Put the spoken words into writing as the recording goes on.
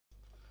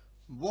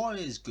What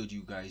is good,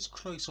 you guys?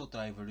 Croeso to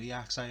Ivor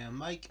Reacts. I am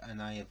Mike and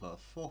I have a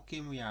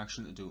fucking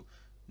reaction to do.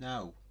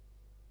 Now,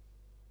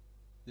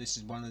 this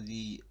is one of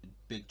the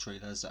big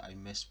trailers that I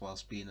missed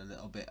whilst being a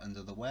little bit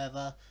under the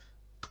weather.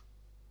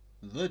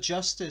 The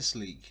Justice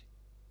League.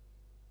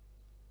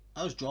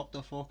 I was dropped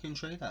a fucking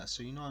trailer,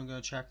 so you know I'm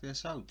gonna check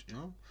this out, you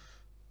know?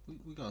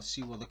 We gotta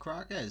see what the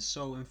crack is.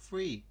 So in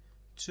 3,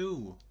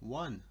 2,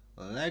 1,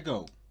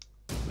 Lego.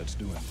 Let's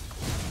do it.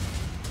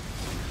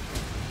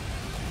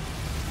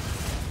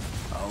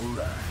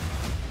 Alright.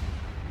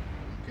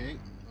 Okay,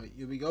 right,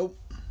 here we go.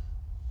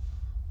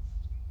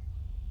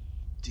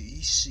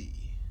 DC.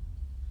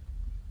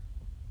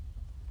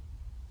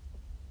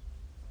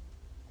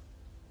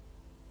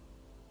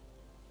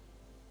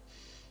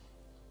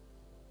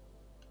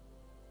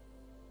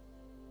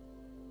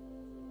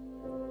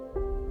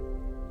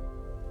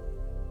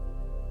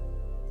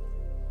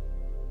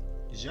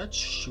 Is that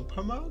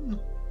Superman?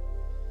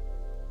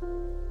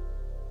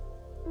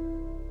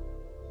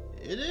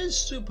 It is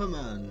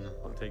Superman.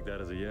 I'll take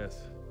that as a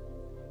yes.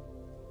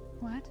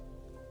 What?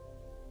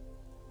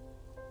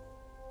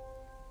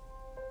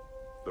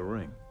 The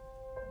ring.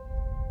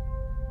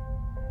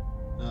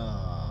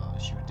 Ah,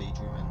 she was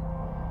daydreaming.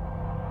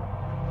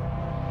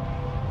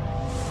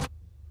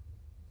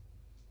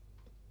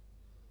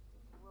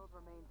 The world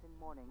remains in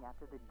mourning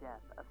after the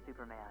death of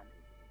Superman.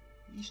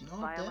 He's not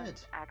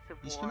Violence, dead. acts of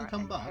He's war, gonna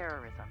come and back.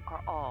 terrorism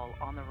are all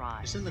on the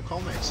rise. It's in the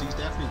comics. He's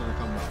definitely gonna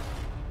come back.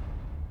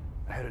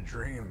 I had a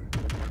dream.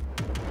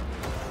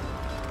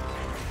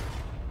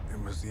 It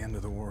was the end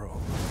of the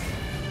world.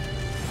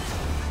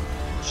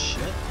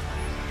 Shit. The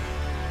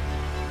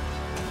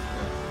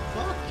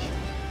fuck?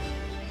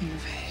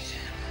 Invasion.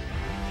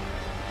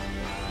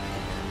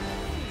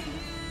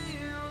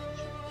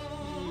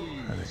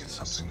 I think it's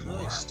something more.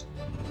 Christ.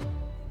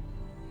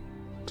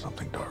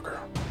 Something darker.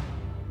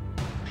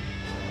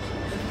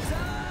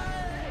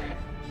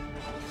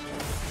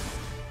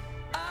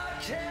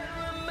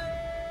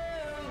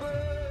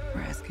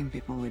 We're asking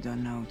people we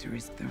don't know to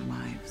risk their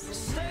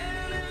lives.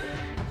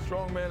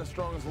 Strong man is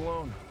strongest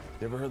alone.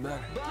 You ever heard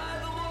that?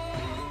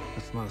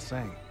 That's not a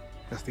saying.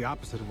 That's the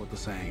opposite of what the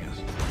saying is.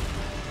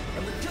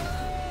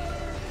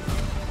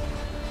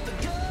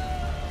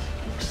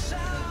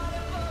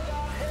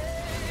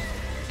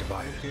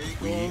 Divided, Okay,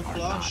 go we on, are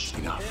Flash.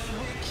 not enough.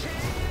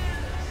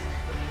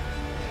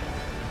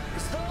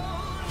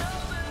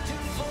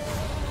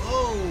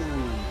 Oh,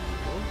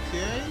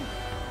 okay.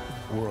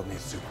 The world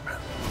needs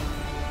Superman.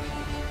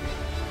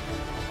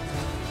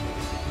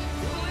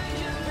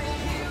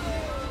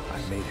 I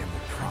made him a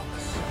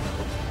promise.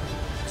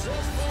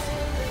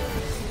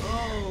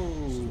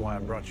 Oh. This is why I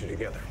brought you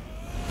together.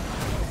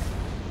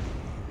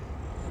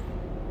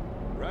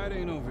 Ride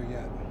ain't over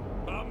yet.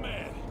 My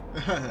man.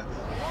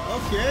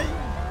 Okay.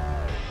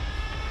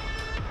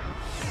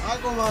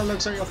 Aquaman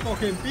looks like a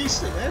fucking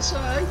beast in this,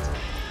 alright?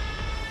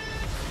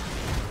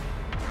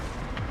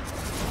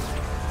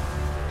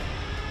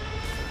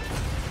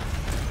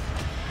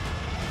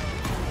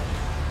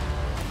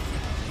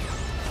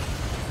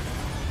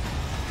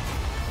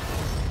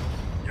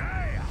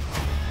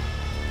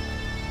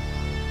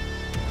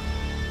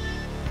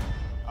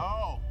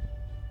 Oh,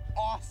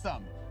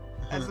 awesome.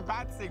 That's a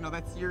bad signal.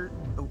 That's your...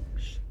 Oh,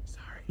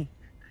 sorry.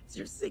 That's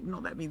your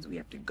signal. That means we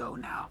have to go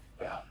now.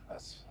 Yeah,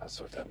 that's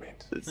what that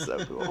means. It's so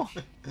cool.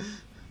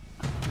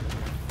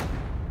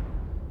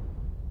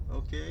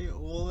 Okay,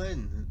 all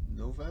in.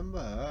 November,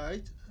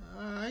 alright,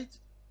 alright.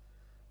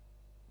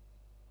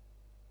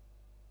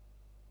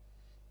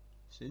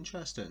 It's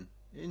interesting,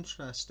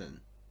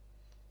 interesting.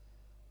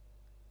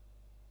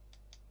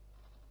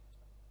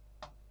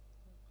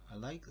 I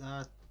like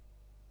that.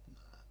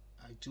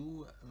 I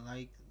do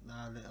like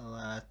that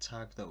little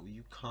tag that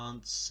you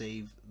can't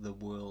save the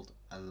world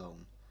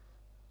alone.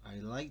 I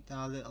like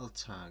that little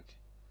tag.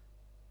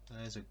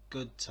 That is a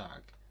good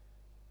tag.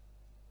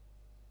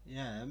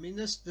 Yeah, I mean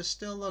this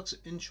still looks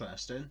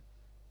interesting,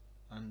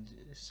 and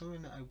it's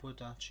something that I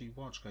would actually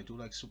watch. I do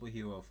like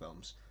superhero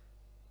films.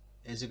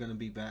 Is it going to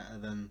be better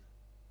than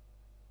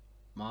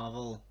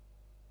Marvel?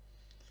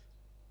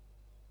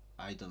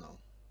 I don't know.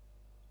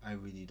 I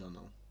really don't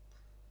know.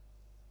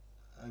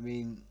 I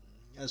mean,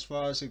 as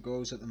far as it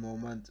goes at the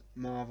moment,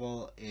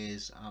 Marvel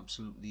is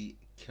absolutely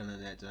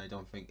killing it, and I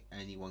don't think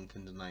anyone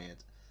can deny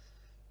it.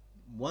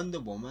 Wonder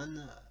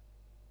Woman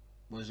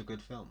was a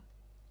good film.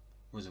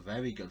 Was a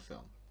very good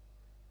film.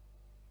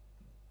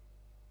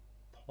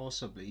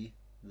 Possibly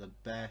the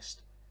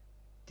best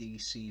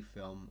DC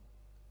film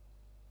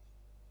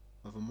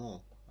of them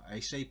all. I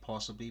say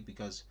possibly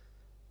because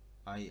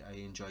I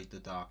enjoyed The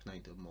Dark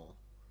Knight more.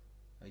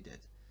 I did.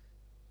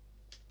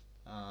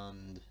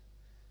 And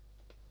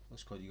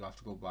that's good. You have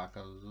to go back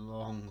a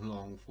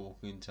long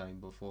fucking time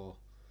before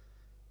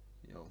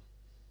you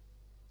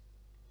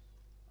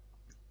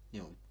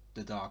know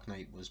The Dark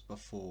Knight was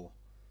before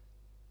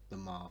the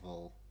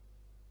Marvel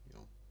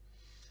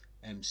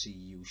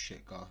MCU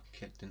shit got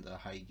kicked into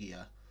high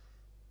gear.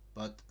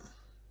 But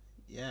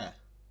yeah,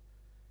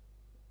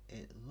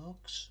 it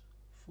looks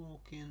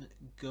fucking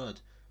good.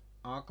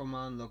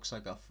 Aquaman looks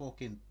like a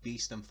fucking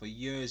beast, and for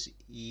years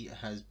he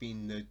has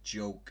been the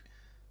joke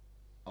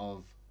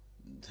of,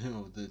 you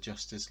know, the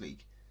Justice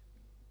League.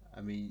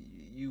 I mean,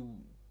 you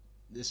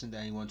listen to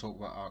anyone talk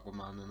about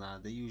Aquaman and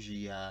that, they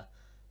usually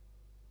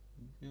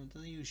they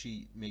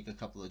usually make a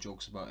couple of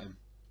jokes about him.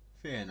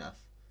 Fair enough.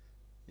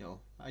 You know,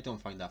 I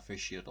don't find that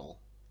fishy at all.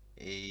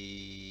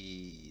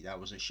 That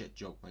was a shit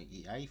joke,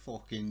 Mikey. I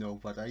fucking know,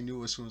 but I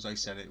knew as soon as I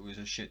said it was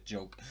a shit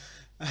joke.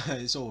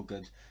 It's all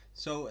good.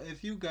 So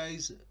if you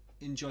guys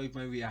enjoyed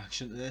my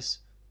reaction to this,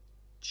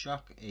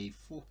 chuck a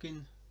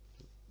fucking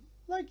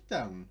like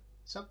down.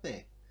 It's up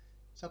there.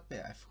 It's up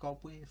there. I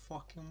forgot where it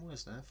fucking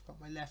was. I forgot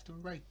my left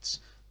and rights.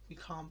 We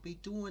can't be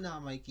doing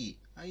that, Mikey.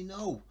 I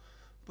know.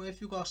 But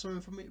if you got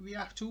something for me to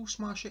react to,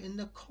 smash it in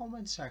the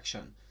comment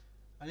section.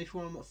 And if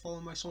you want to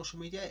follow my social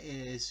media, it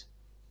is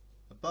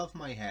above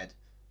my head.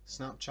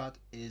 Snapchat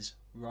is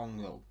wrong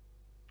though.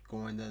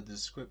 Go in the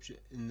description,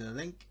 in the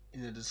link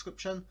in the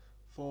description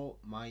for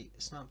my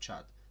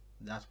Snapchat.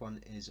 That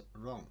one is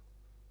wrong.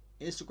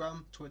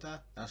 Instagram, Twitter,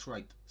 that's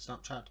right.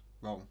 Snapchat,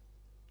 wrong.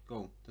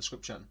 Go,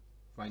 description.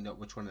 Find out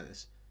which one it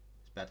is.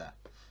 It's better.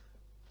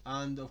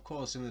 And of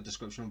course in the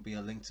description will be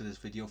a link to this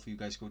video for you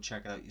guys to go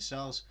check it out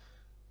yourselves.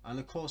 And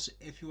of course,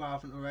 if you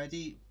haven't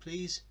already,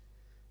 please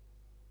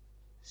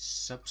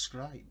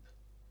subscribe.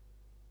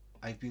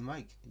 I've been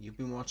Mike, you've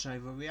been watching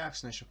Ivor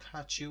Reacts, and I shall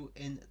catch you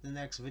in the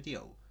next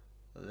video.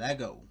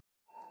 Lego.